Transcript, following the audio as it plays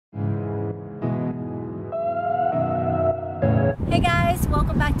Hey guys,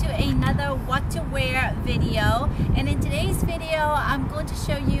 welcome back to another what to wear video, and in today's video I'm going to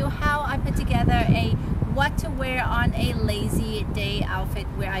show you how I put together a what to wear on a lazy day outfit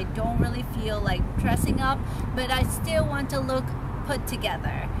where I don't really feel like dressing up but I still want to look put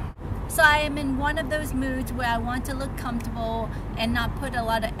together. So I am in one of those moods where I want to look comfortable and not put a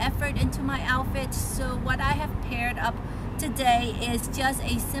lot of effort into my outfit. So what I have paired up today is just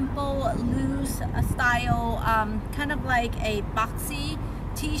a simple loose style, kind of like a boxy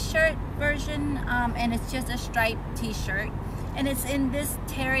t-shirt version, and it's just a striped t-shirt, and it's in this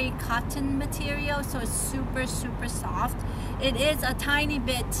terry cotton material, so it's super soft. It is a tiny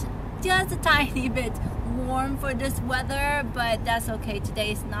bit, just a tiny bit warm for this weather, but that's okay.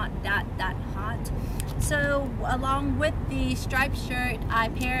 Today is not that hot. So along with the striped shirt, I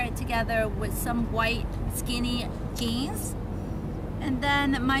pair it together with some white skinny jeans, and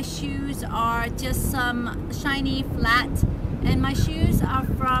then my shoes are just some shiny flat, and my shoes are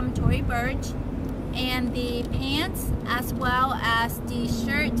from Tory Burch, and the pants as well as the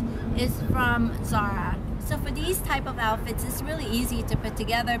shirt is from Zara. So for these type of outfits, it's really easy to put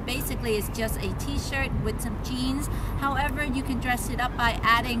together. Basically, it's just a t-shirt with some jeans. However, you can dress it up by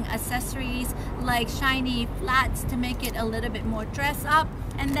adding accessories like shiny flats to make it a little bit more dress up,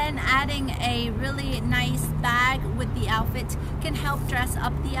 and then adding a really nice bag with the outfit can help dress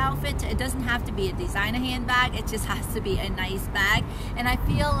up the outfit. It doesn't have to be a designer handbag, it just has to be a nice bag. And I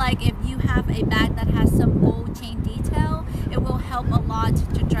feel like if you have a bag that has some gold chain detail, it will help a lot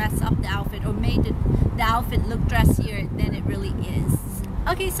to dress up the outfit or make the outfit look dressier than it really is.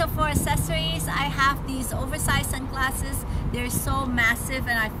 Okay, so for accessories, I have these oversized sunglasses. They're so massive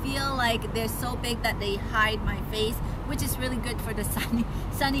and I feel like they're so big that they hide my face, which is really good for the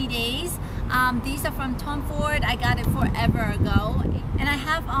sunny days. These are from Tom Ford. I got it forever ago. And I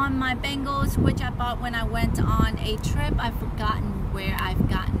have on my bangles, which I bought when I went on a trip. I've forgotten where I've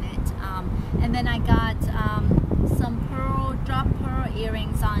gotten it. And then I got some drop pearl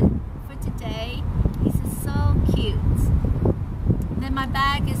earrings on for today. These are so cute. And then my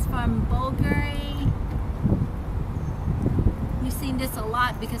bag is from Bulgari. You've seen this a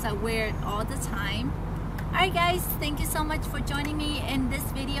lot because I wear it all the time. Alright guys, thank you so much for joining me in this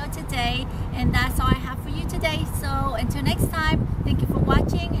video today, and that's all I have for you today. So until next time, thank you for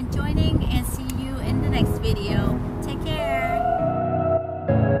watching and joining, and see you in the next video. Take care.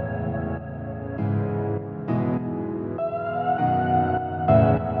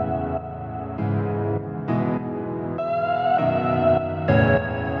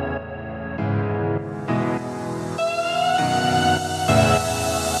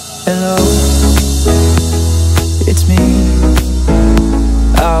 Hello, it's me.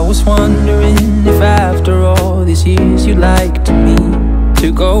 I was wondering if after all these years you'd like me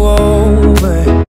to go over